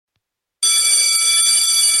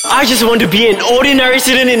I just want to be an ordinary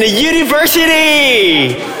student in a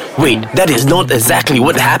university! Wait, that is not exactly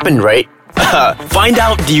what happened, right? Find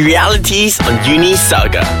out the realities on Uni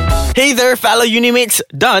Saga. Hey there, fellow Unimates.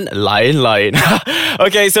 Done. Lion.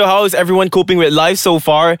 Okay, so how is everyone coping with life so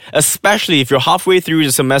far? Especially if you're halfway through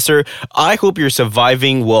the semester, I hope you're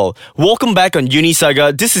surviving well. Welcome back on Uni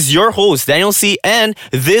Saga. This is your host, Daniel C. And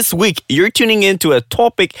this week, you're tuning into a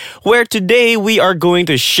topic where today we are going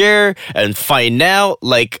to share and find out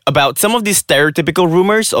about some of these stereotypical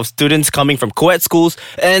rumors of students coming from co-ed schools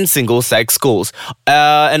and single-sex schools.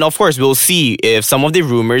 And of course, we'll see if some of the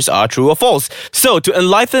rumors are true or false. So to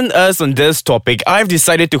enlighten us on this topic, I've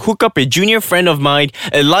decided to hook up a junior friend of mine,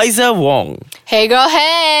 Eliza Wong. Hey girl,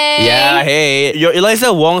 hey! Yeah, hey. Your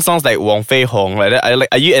Eliza Wong sounds like Wong Fei Hong.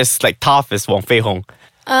 Are you as tough as Wong Fei Hong?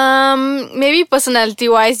 Maybe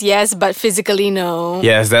personality-wise, yes, but physically, no.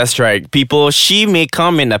 Yes, that's right. People, she may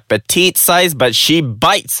come in a petite size, but she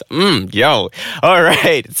bites. Yo. All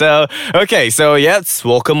right. So, yes,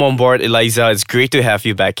 welcome on board, Eliza. It's great to have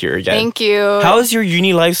you back here again. Thank you. How's your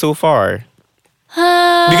uni life so far?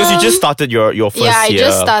 Because you just started your first year. Yeah, I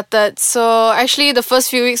just started. So, actually, the first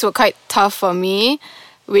few weeks were quite tough for me,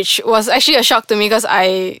 which was actually a shock to me because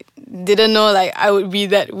I didn't know I would be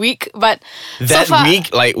that weak. But that so far, weak?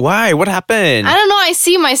 Why? What happened? I don't know. I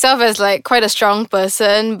see myself as quite a strong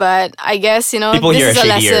person, but I guess People this is a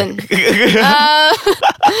shadier. lesson.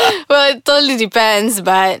 Well, it totally depends,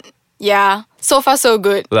 but yeah. So far, so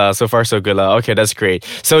good. So far, so good. Okay, that's great.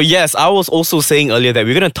 So yes, I was also saying earlier that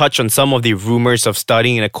we're going to touch on some of the rumors of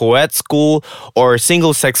studying in a co-ed school or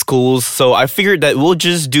single-sex schools. So I figured that we'll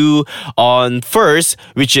just do on first,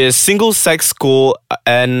 which is single-sex school,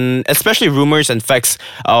 and especially rumors and facts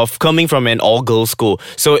of coming from an all-girls school.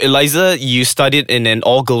 So Eliza, you studied in an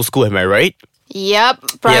all-girls school, am I right?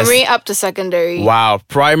 Yep, primary up to secondary. Wow,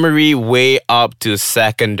 primary way up to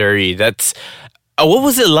secondary. That's... what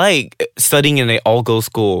was it like studying in an all-girls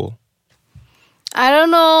school? I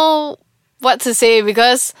don't know what to say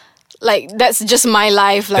because, that's just my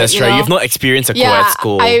life. That's right. You've not experienced a co-ed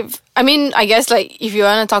school. I guess, if you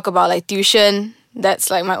want to talk about, tuition,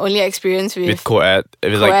 that's, my only experience with co-ed.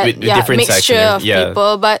 With different mixture sections. of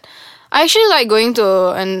people. But I actually like going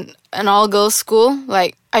to an all-girls school.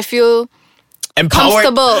 I feel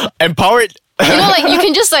comfortable. Empowered. You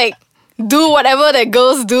can just, do whatever that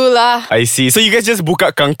girls do lah. I see. So you guys just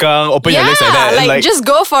buka kangkang, open your legs like that. And just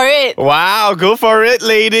go for it. Wow, go for it,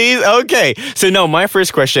 ladies. Okay. So now my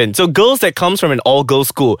first question. So girls that comes from an all-girls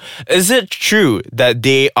school, is it true that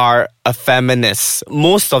they are a feminist?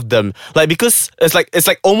 Most of them. Because it's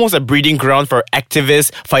like almost a breeding ground for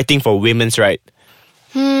activists fighting for women's rights.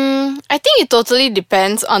 I think it totally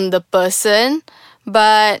depends on the person.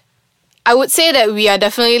 But I would say that we are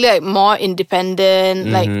definitely more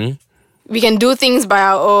independent. We can do things by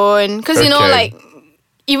our own. Because,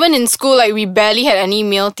 even in school, we barely had any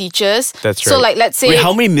male teachers. That's right. So, let's say... Wait,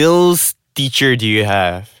 how many male teacher do you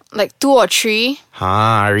have? 2 or 3.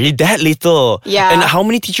 Really? That little? Yeah. And how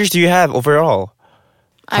many teachers do you have overall?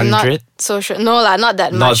 100? I'm not so sure. No, not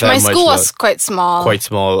that Not much. that My much, school was quite small. Quite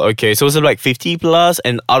small. Okay, so is it 50 plus?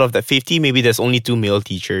 And out of that 50, maybe there's only 2 male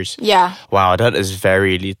teachers. Yeah. Wow, that is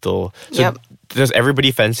very little. So yep. Does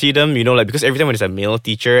everybody fancy them? Because every time when it's a male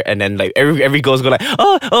teacher, and then every girl's go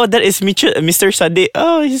oh, that is Mr. Sade.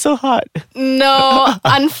 Oh, he's so hot. No,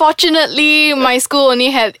 unfortunately, my school only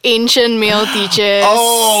had ancient male teachers.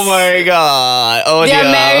 Oh my god. Oh, they're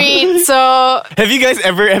married, so have you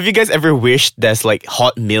guys ever wished there's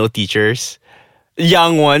hot male teachers?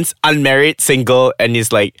 Young ones, unmarried, single, and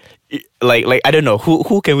it's like I don't know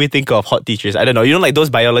who can we think of hot teachers? I don't know. Those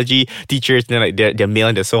biology teachers, they're male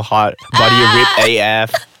and they're so hot, body ripped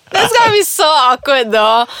AF. That's gonna be so awkward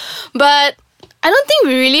though. But I don't think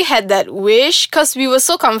we really had that wish because we were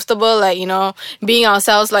so comfortable, being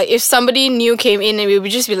ourselves. If somebody new came in, and we would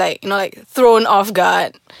just be thrown off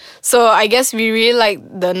guard. So I guess we really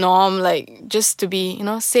like the norm, just to be,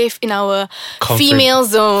 safe in our female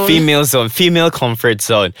zone. Female comfort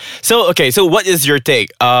zone. So, okay, so what is your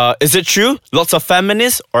take? Is it true? Lots of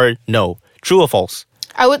feminists or no? True or false?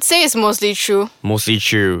 I would say it's mostly true. Mostly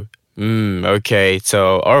true. Okay,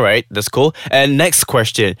 so, alright, that's cool. And next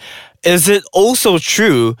question. Is it also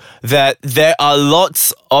true that there are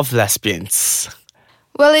lots of lesbians?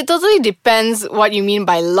 Well, it totally depends what you mean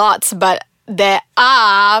by lots, but there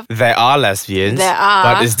are. There are lesbians. There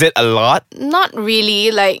are. But is it a lot? Not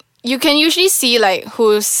really. You can usually see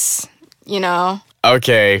who's,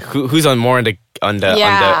 Okay, who's on more on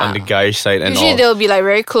the guy's side and usually all. they'll be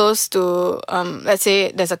very close to let's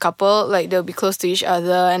say there's a couple, they'll be close to each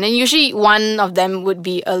other, and then usually one of them would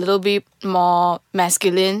be a little bit more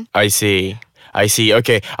masculine. I see. I see.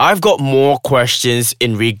 Okay, I've got more questions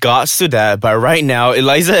in regards to that, but right now,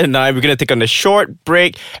 Eliza and I, we're gonna take on a short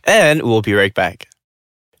break, and we'll be right back.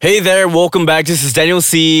 Hey there, welcome back. This is Daniel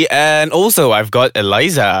C, and also I've got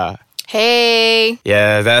Eliza. Hey.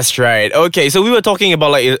 Yeah, that's right. Okay, so we were talking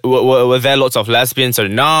about like were there lots of lesbians or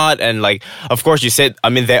not, and like of course you said, I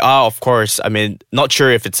mean there are, of course. I mean, not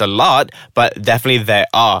sure if it's a lot, but definitely there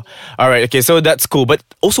are. All right, okay, so that's cool. But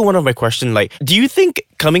also one of my questions, like, do you think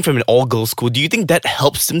coming from an all-girls school, do you think that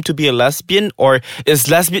helps them to be a lesbian, or is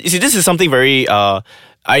lesbian? See, this is something very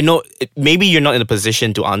I know maybe you're not in a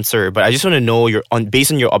position to answer, but I just want to know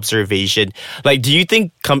based on your observation. Like, do you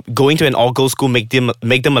think going to an all-girls school make them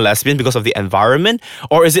a lesbian because of the environment,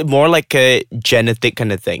 or is it more like a genetic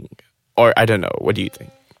kind of thing? Or I don't know. What do you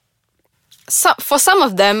think? So, for some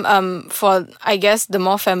of them, for I guess the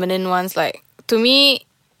more feminine ones, like to me,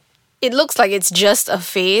 it looks like it's just a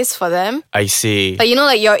phase for them. I see. Like, you know,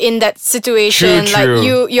 like you're in that situation, True.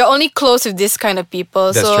 like you're only close with this kind of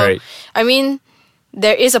people. That's so right. I mean,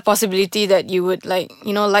 there is a possibility that you would like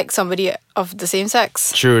somebody of the same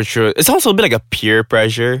sex. True. It sounds a bit like a peer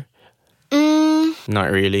pressure. Not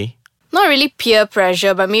really. Not really peer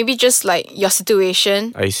pressure, but maybe just like your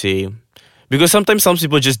situation. I see. Because sometimes some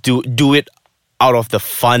people just do it out of the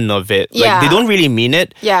fun of it. Yeah. Like, they don't really mean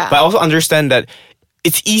it. Yeah. But I also understand that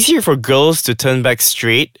it's easier for girls to turn back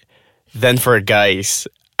straight than for guys.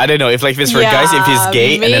 I don't know if it's for guys, if he's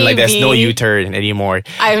gay, and then like there's no U-turn anymore.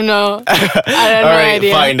 I don't know. I have All no right,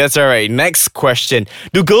 idea. fine, that's all right. Next question: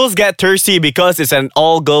 do girls get thirsty because it's an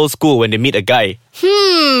all-girls school when they meet a guy?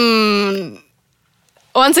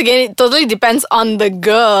 Once again, it totally depends on the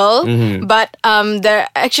girl. Mm-hmm. But there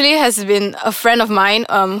actually has been a friend of mine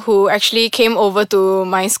who actually came over to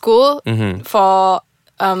my school Mm-hmm. for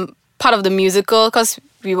part of the musical, because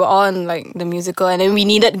we were all in like the musical, and then we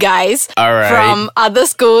needed guys All right. from other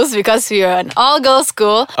schools because we were an all-girls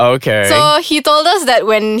school. Okay. So he told us that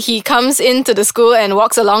when he comes into the school and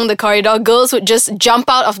walks along the corridor, girls would just jump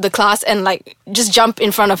out of the class and like just jump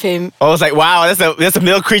in front of him. I was like, wow, that's a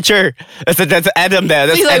male creature. That's Adam there.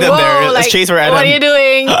 That's He's like, Adam whoa, there. Let's like, chase for Adam. what are you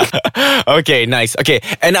doing? Okay, nice. Okay,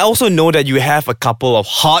 and I also know that you have a couple of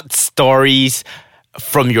hot stories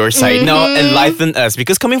from your side. Now, enlighten us,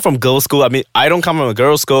 because coming from girls' school, I mean, I don't come from a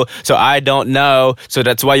girls' school, so I don't know. So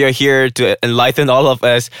that's why you're here to enlighten all of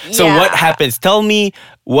us. So Yeah. what happens? Tell me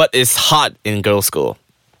what is hot in girls' school.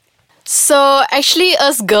 So actually,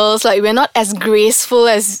 us girls, like, we're not as graceful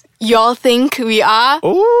as y'all think we are.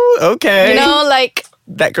 Oh, okay. You know, like,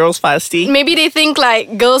 that girl's feisty. maybe they think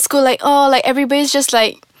like girls' school, like, oh, like everybody's just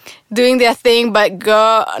like doing their thing, but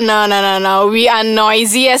girl, no. We are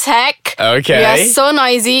noisy as heck. Okay. We are so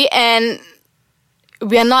noisy, and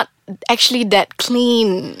we are not actually that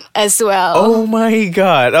clean as well. Oh my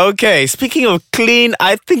god. Okay, speaking of clean,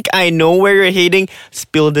 I think I know where you're heading.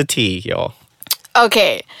 Spill the tea, y'all.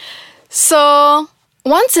 Okay. So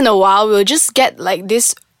once in a while, we'll just get like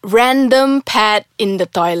this random pad in the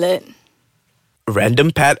toilet.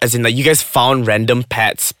 Random pad? As in, like, you guys found random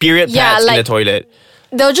pads, period Yeah, pads in like- the toilet.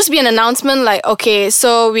 There'll just be an announcement like, okay,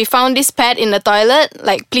 so we found this pad in the toilet,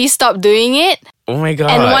 like, please stop doing it. Oh my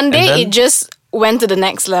god. And one day then? it just went to the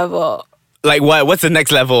next level. Like what? What's the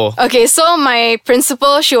next level? Okay, so my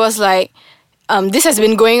principal, she was like, this has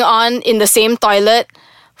been going on in the same toilet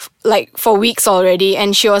like for weeks already,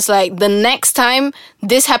 and she was like, the next time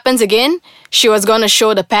this happens again, she was gonna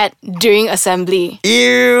show the pad during assembly.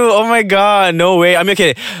 Ew! Oh my god! No way. I mean,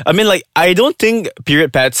 okay. I mean, like, I don't think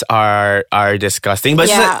period pads are disgusting, but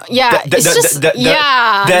Yeah, yeah, it's just-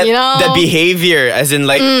 yeah, that, you know. that behavior, as in,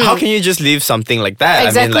 like, how can you just leave something like that?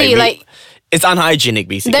 Exactly, I mean, like, it's unhygienic,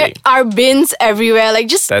 basically. there are bins everywhere, like,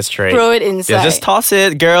 just That's right. throw it inside. Yeah, just toss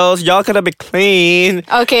it, girls. Y'all gotta be clean.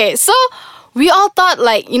 Okay, so we all thought,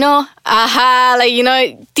 like, you know, like, you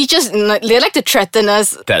know, teachers, they like to threaten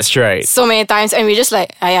us That's right. so many times, and we just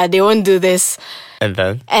like, yeah, they won't do this. And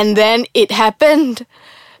then? And then it happened.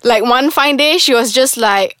 Like, one fine day, she was just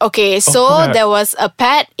like, okay, so God. there was a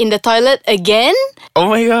pad in the toilet again, Oh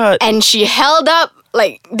my god. and she held up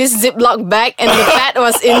like this Ziploc bag, and the pad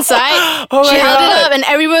was inside. Oh she my held God. it up, and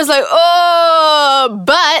everyone was like, oh,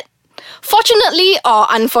 but fortunately or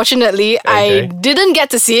unfortunately, Okay. I didn't get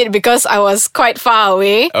to see it because I was quite far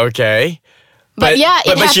away. Okay. But yeah,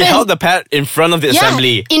 it but she happened. held the pad in front of the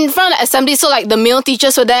assembly. In front of the assembly. So like the male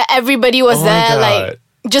teachers were there, everybody was Oh my there, God. like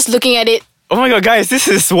just looking at it. Oh my god, guys, this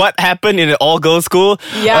is what happened in an all-girls school.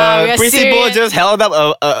 Yeah, we are principal serious. just held up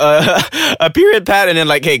a period pad and then,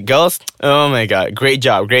 like, hey, girls, oh my god, great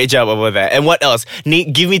job over there. And what else?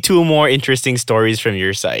 Give me two more interesting stories from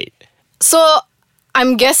your side. So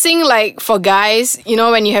I'm guessing like for guys, you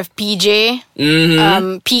know, when you have PJ,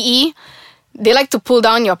 Mm-hmm. PE, they like to pull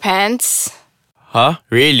down your pants. Huh?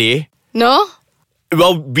 Really? No?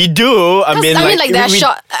 Well, we do. I mean, they're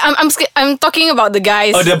short. I'm talking about the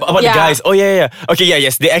guys. Oh, about the guys. Oh, yeah. Okay,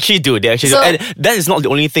 yes, they actually do. They actually do. And that is not the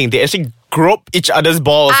only thing. They actually grope each other's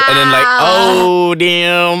balls and then oh,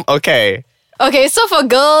 damn. Okay. Okay, so for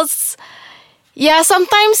girls, yeah,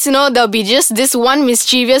 sometimes, there'll be just this one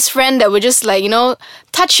mischievous friend that will just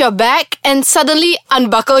touch your back and suddenly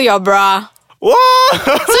unbuckle your bra. What?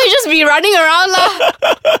 So you just be running around lah.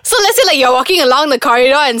 So let's say you're walking along the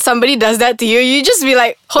corridor and somebody does that to you. You just be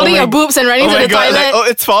holding your boobs and running to the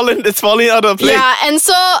toilet. It's falling out of place. Yeah, and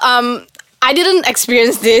so I didn't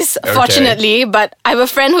experience this, fortunately, but I have a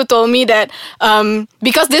friend who told me that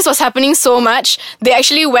because this was happening so much, they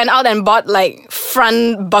actually went out and bought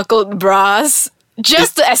front buckled bras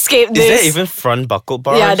just to escape this. Is there even front buckled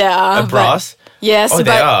bras? Yeah, there are. Bras? Yes,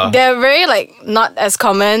 but they're very not as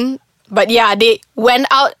common. But yeah, they went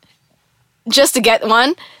out just to get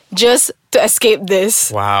one, just to escape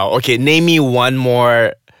this. Wow. Okay, name me one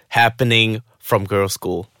more happening from girls'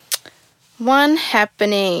 school. One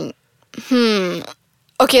happening.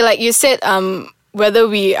 Okay, like you said, whether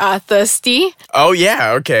we are thirsty. Oh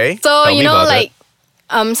yeah, okay. So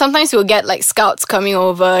sometimes we'll get scouts coming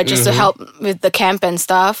over just to help with the camp and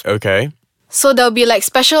stuff. Okay. So there'll be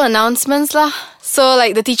special announcements lah. So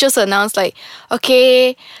the teachers will announce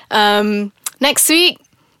okay, next week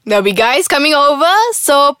there'll be guys coming over.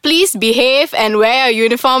 So please behave and wear your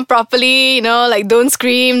uniform properly. Don't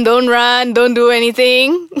scream, don't run, don't do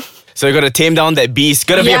anything. So you gotta tame down that beast.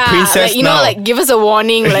 Gotta be a princess now. Give us a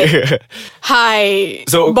warning. Hi,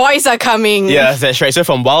 so boys are coming. Yeah, that's right. So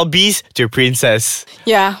from wild beast to princess.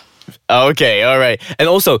 Yeah. Okay, all right. And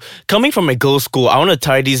also, coming from a girls' school, I want to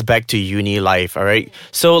tie these back to uni life, all right?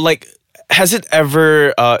 So, has it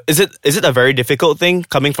ever, is it a very difficult thing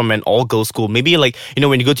coming from an all-girls school? Maybe, when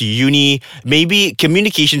you go to uni, maybe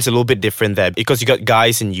communication's a little bit different there because you got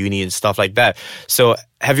guys in uni and stuff like that. So,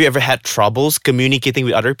 have you ever had troubles communicating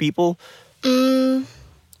with other people?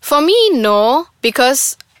 For me, no.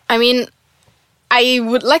 Because, I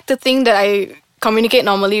would like to think that I communicate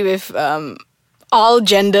normally with all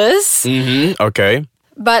genders. Okay.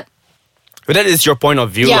 But that is your point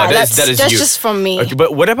of view. Yeah, that is that's you. just from me. Okay,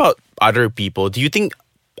 but what about other people? Do you think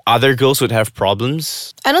other girls would have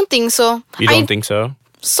problems? I don't think so. You don't think so?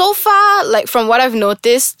 So far, from what I've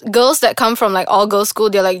noticed, girls that come from all girls school,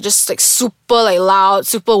 they're just super loud,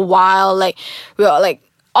 super wild. We're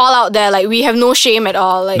all out there. We have no shame at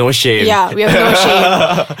all. No shame. Yeah, we have no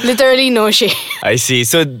shame. Literally no shame. I see.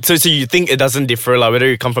 So you think it doesn't differ, whether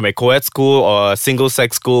you come from a co-ed school or a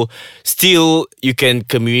single-sex school, still you can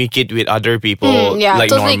communicate with other people yeah,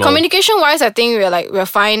 totally. normal. Communication-wise, I think we're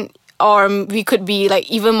fine. Or we could be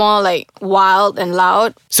even more wild and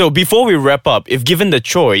loud. So before we wrap up, if given the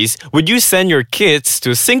choice, would you send your kids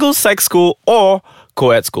to single-sex school or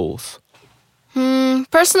co-ed schools?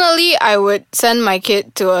 Personally, I would send my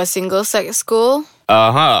kid to a single-sex school.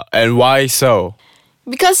 And why so?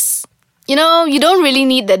 Because, you don't really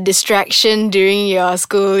need that distraction during your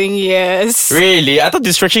schooling years. Really? I thought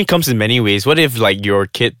distraction comes in many ways. What if your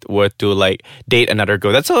kid were to date another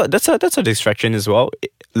girl? That's a distraction as well.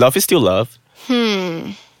 Love is still love.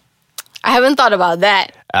 I haven't thought about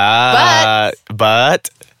that. But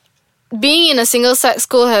being in a single-sex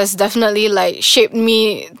school has definitely shaped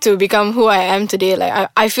me to become who I am today.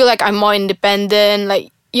 I feel like I'm more independent.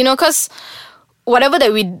 Because whatever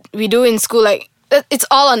that we do in school, it's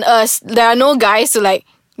all on us. There are no guys to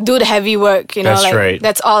do the heavy work. That's right.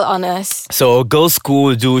 That's all on us. So girls'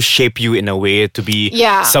 school do shape you in a way to be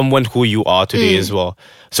someone who you are today as well.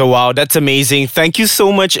 So wow, that's amazing. Thank you so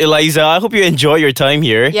much, Eliza. I hope you enjoy your time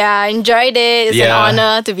here. Yeah, I enjoyed it. It's an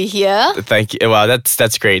honor to be here. Thank you. Wow,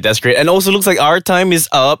 that's great. That's great. And also looks like our time is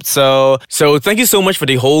up. So thank you so much for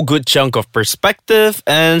the whole good chunk of perspective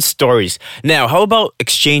and stories. Now, how about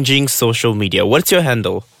exchanging social media? What's your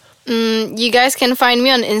handle? You guys can find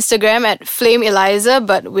me on Instagram at Flame Eliza,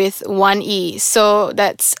 but with one E. So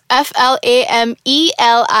that's FLAMELIZA.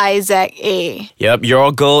 Yep,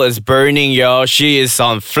 your girl is burning, y'all. She is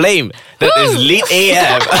on flame. That is lit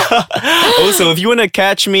AF. Also, if you want to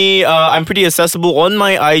catch me, I'm pretty accessible on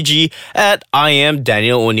my IG at I am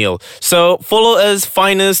Daniel O'Neill. So follow us,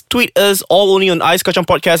 find us, tweet us, all only on Ice Kacang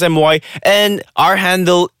Podcast MY, and our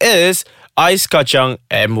handle is Ice Kacang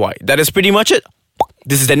MY. That is pretty much it.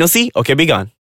 This is Daniel C. Okay, be gone.